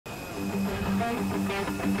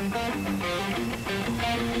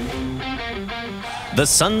The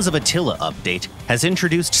Sons of Attila update has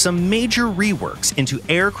introduced some major reworks into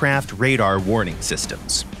aircraft radar warning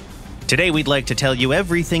systems. Today we'd like to tell you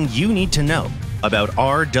everything you need to know about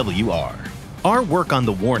RWR. Our work on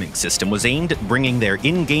the warning system was aimed at bringing their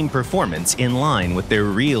in-game performance in line with their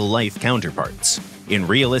real-life counterparts. In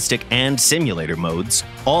realistic and simulator modes,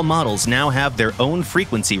 all models now have their own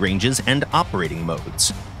frequency ranges and operating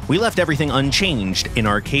modes. We left everything unchanged in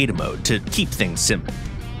arcade mode to keep things simple.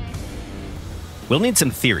 We'll need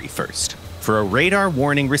some theory first. For a radar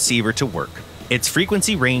warning receiver to work, its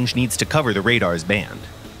frequency range needs to cover the radar's band.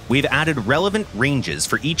 We've added relevant ranges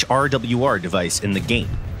for each RWR device in the game,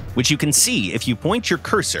 which you can see if you point your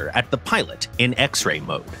cursor at the pilot in X-ray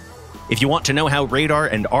mode. If you want to know how radar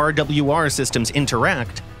and RWR systems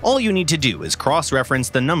interact, all you need to do is cross-reference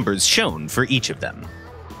the numbers shown for each of them.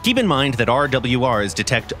 Keep in mind that RWRs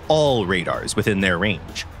detect all radars within their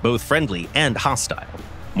range, both friendly and hostile.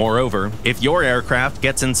 Moreover, if your aircraft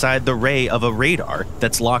gets inside the ray of a radar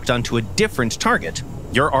that's locked onto a different target,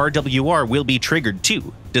 your RWR will be triggered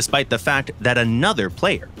too, despite the fact that another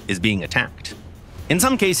player is being attacked. In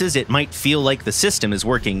some cases, it might feel like the system is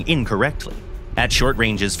working incorrectly. At short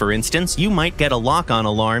ranges, for instance, you might get a lock-on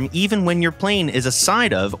alarm even when your plane is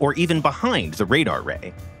aside of or even behind the radar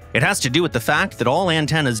ray. It has to do with the fact that all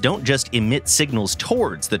antennas don't just emit signals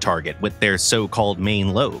towards the target with their so-called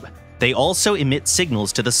main lobe. They also emit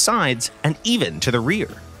signals to the sides and even to the rear.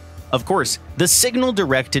 Of course, the signal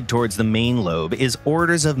directed towards the main lobe is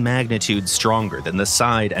orders of magnitude stronger than the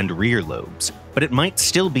side and rear lobes, but it might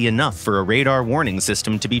still be enough for a radar warning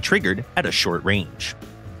system to be triggered at a short range.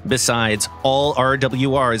 Besides, all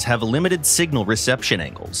RWRs have limited signal reception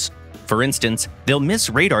angles. For instance, they'll miss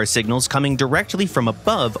radar signals coming directly from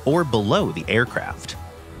above or below the aircraft.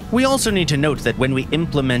 We also need to note that when we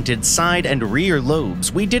implemented side and rear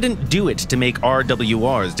lobes, we didn't do it to make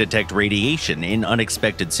RWRs detect radiation in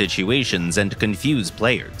unexpected situations and confuse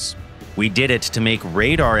players. We did it to make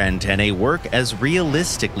radar antennae work as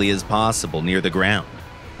realistically as possible near the ground.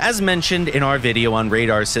 As mentioned in our video on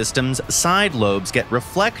radar systems, side lobes get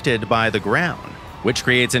reflected by the ground, which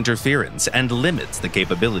creates interference and limits the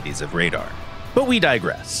capabilities of radar. But we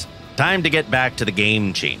digress. Time to get back to the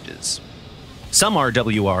game changes. Some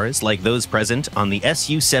RWRs, like those present on the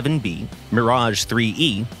Su-7B, Mirage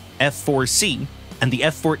 3E, F-4C, and the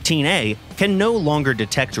F-14A, can no longer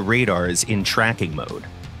detect radars in tracking mode.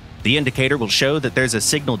 The indicator will show that there's a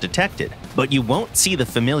signal detected, but you won't see the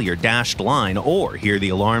familiar dashed line or hear the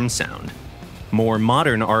alarm sound. More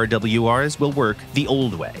modern RWRs will work the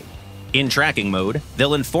old way. In tracking mode,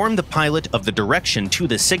 they'll inform the pilot of the direction to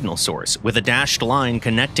the signal source with a dashed line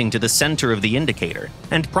connecting to the center of the indicator,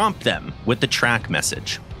 and prompt them with the track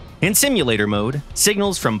message. In simulator mode,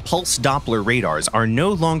 signals from pulse Doppler radars are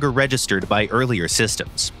no longer registered by earlier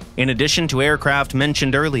systems. In addition to aircraft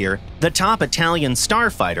mentioned earlier, the top Italian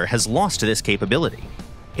starfighter has lost this capability.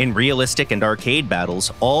 In realistic and arcade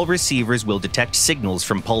battles, all receivers will detect signals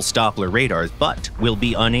from pulse Doppler radars but will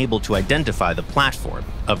be unable to identify the platform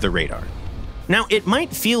of the radar. Now, it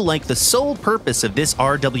might feel like the sole purpose of this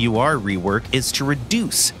RWR rework is to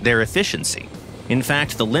reduce their efficiency. In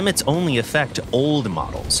fact, the limits only affect old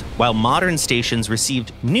models, while modern stations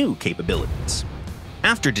received new capabilities.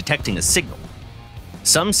 After detecting a signal,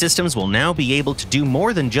 some systems will now be able to do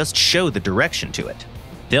more than just show the direction to it.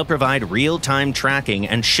 They'll provide real-time tracking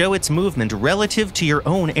and show its movement relative to your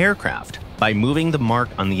own aircraft by moving the mark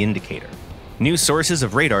on the indicator. New sources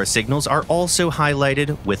of radar signals are also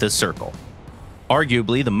highlighted with a circle.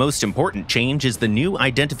 Arguably, the most important change is the new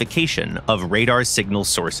identification of radar signal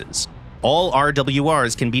sources. All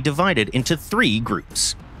RWRs can be divided into 3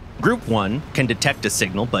 groups. Group 1 can detect a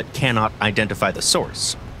signal but cannot identify the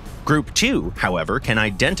source. Group 2, however, can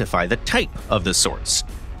identify the type of the source.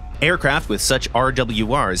 Aircraft with such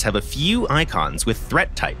RWRs have a few icons with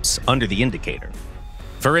threat types under the indicator.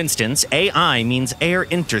 For instance, AI means Air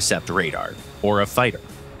Intercept Radar, or a fighter.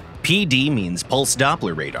 PD means Pulse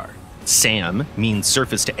Doppler Radar. SAM means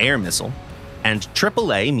Surface-to-Air Missile. And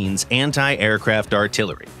AAA means Anti-Aircraft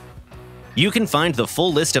Artillery. You can find the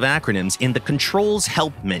full list of acronyms in the Controls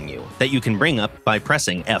Help menu that you can bring up by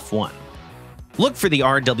pressing F1. Look for the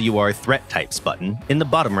RWR Threat Types button in the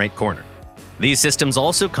bottom right corner. These systems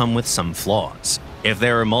also come with some flaws. If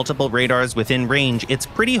there are multiple radars within range, it's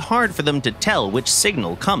pretty hard for them to tell which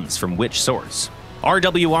signal comes from which source.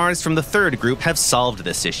 RWRs from the third group have solved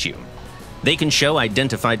this issue. They can show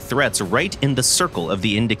identified threats right in the circle of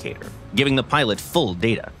the indicator, giving the pilot full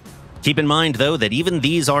data. Keep in mind, though, that even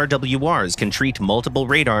these RWRs can treat multiple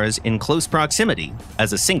radars in close proximity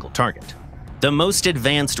as a single target. The most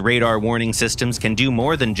advanced radar warning systems can do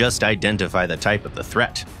more than just identify the type of the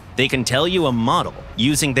threat. They can tell you a model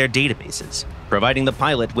using their databases, providing the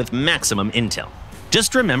pilot with maximum intel.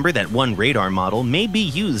 Just remember that one radar model may be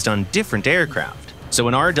used on different aircraft, so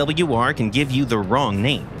an RWR can give you the wrong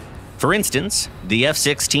name. For instance, the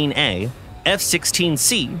F-16A,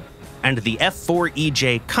 F-16C, and the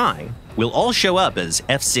F-4EJ Kai will all show up as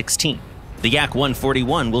F-16. The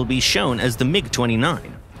Yak-141 will be shown as the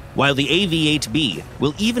MiG-29, while the AV-8B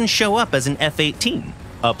will even show up as an F-18,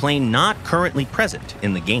 a plane not currently present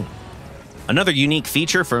in the game. Another unique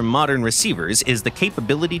feature for modern receivers is the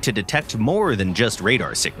capability to detect more than just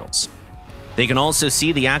radar signals. They can also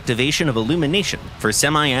see the activation of illumination for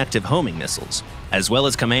semi-active homing missiles, as well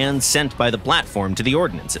as commands sent by the platform to the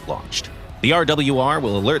ordnance it launched. The RWR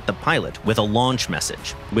will alert the pilot with a launch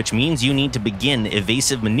message, which means you need to begin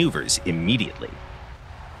evasive maneuvers immediately.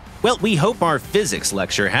 Well, we hope our physics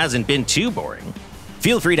lecture hasn't been too boring.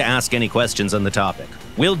 Feel free to ask any questions on the topic.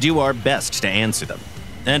 We'll do our best to answer them.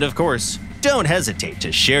 And of course, don't hesitate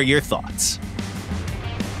to share your thoughts.